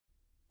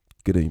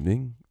Good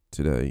evening.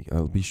 Today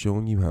I'll be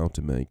showing you how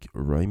to make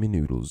ramen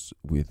noodles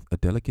with a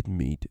delicate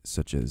meat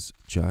such as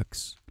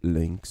Jack's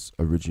Link's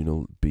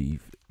original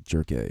beef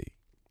jerky.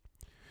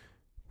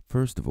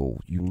 First of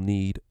all, you'll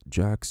need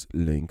Jack's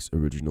Link's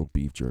original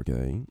beef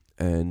jerky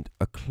and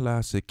a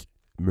classic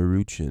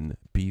Maruchan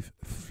beef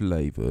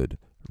flavored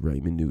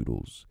ramen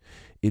noodles.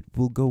 It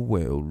will go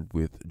well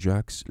with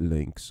Jack's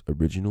Link's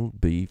original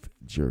beef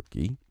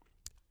jerky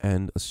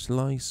and a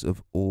slice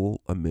of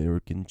all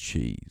American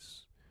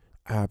cheese.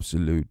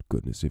 Absolute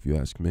goodness, if you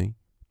ask me.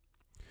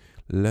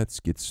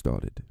 Let's get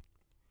started.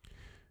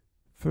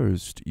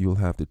 First, you'll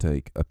have to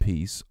take a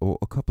piece or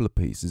a couple of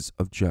pieces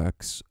of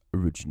Jack's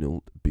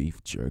original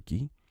beef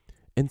jerky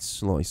and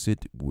slice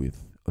it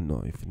with a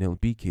knife. Now,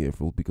 be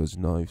careful because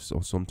knives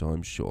are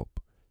sometimes sharp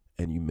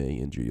and you may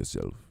injure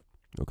yourself.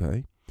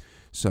 Okay?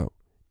 So,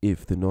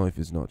 if the knife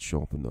is not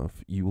sharp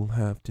enough, you will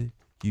have to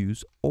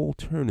use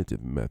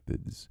alternative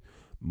methods.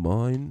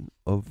 Mine,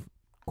 of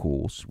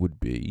course, would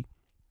be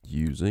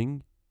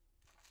using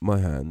my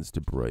hands to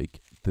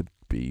break the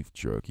beef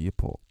jerky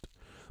apart.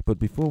 But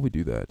before we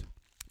do that,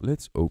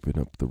 let's open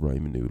up the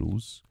ramen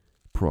noodles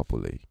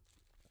properly.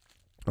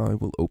 I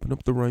will open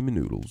up the ramen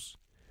noodles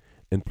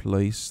and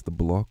place the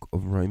block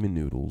of ramen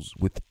noodles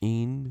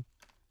within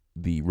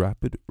the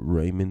rapid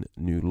ramen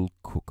noodle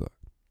cooker.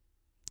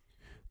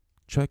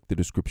 Check the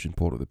description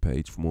part of the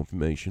page for more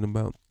information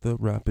about the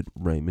rapid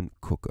ramen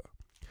cooker.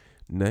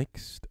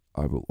 Next,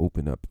 I will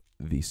open up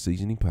the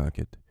seasoning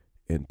packet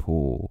and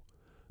pour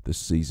the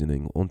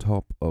seasoning on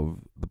top of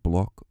the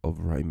block of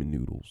ramen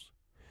noodles.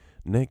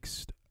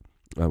 Next,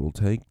 I will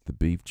take the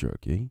beef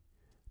jerky,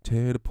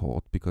 tear it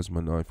apart because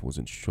my knife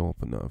wasn't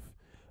sharp enough,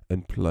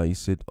 and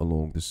place it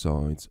along the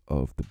sides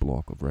of the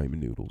block of ramen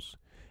noodles,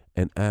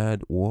 and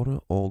add water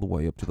all the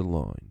way up to the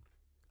line.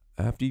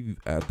 After you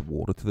add the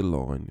water to the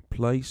line,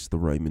 place the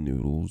ramen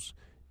noodles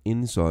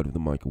inside of the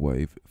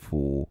microwave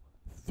for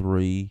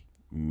 3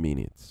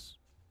 minutes.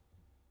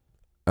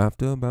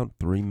 After about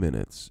 3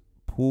 minutes,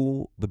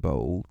 pull the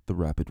bowl, the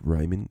rapid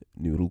ramen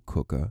noodle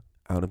cooker,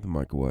 out of the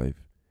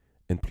microwave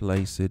and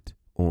place it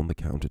on the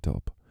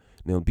countertop.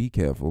 Now be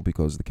careful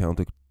because the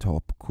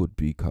countertop could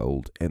be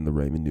cold and the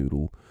ramen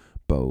noodle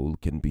bowl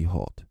can be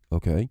hot,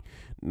 okay?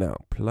 Now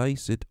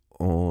place it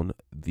on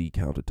the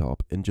countertop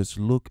and just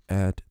look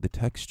at the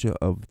texture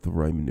of the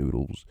ramen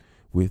noodles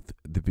with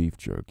the beef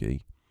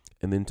jerky,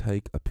 and then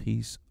take a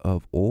piece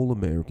of all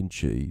American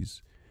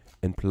cheese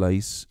and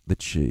place the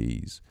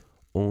cheese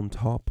on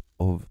top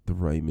of the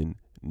ramen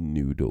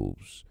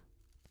noodles.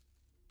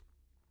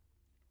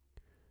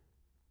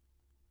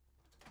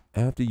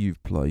 After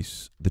you've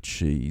placed the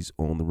cheese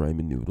on the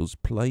ramen noodles,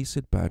 place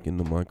it back in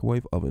the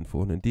microwave oven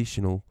for an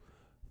additional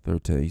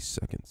 30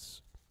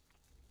 seconds.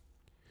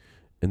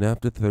 And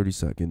after 30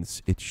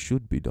 seconds, it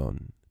should be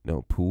done.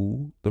 Now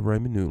pull the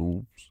ramen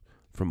noodles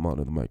from out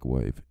of the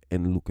microwave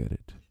and look at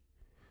it.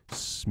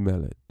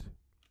 Smell it.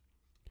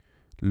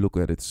 Look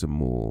at it some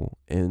more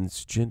and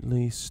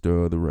gently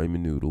stir the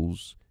ramen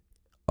noodles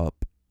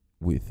up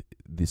with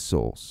the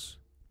sauce.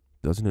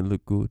 Doesn't it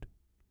look good?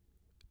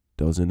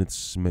 Doesn't it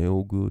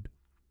smell good?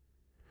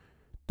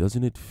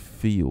 Doesn't it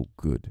feel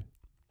good?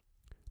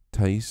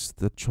 Taste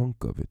the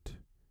chunk of it.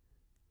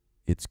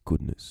 It's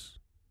goodness.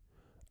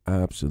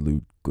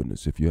 Absolute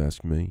goodness, if you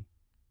ask me.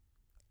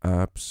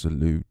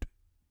 Absolute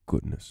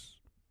goodness.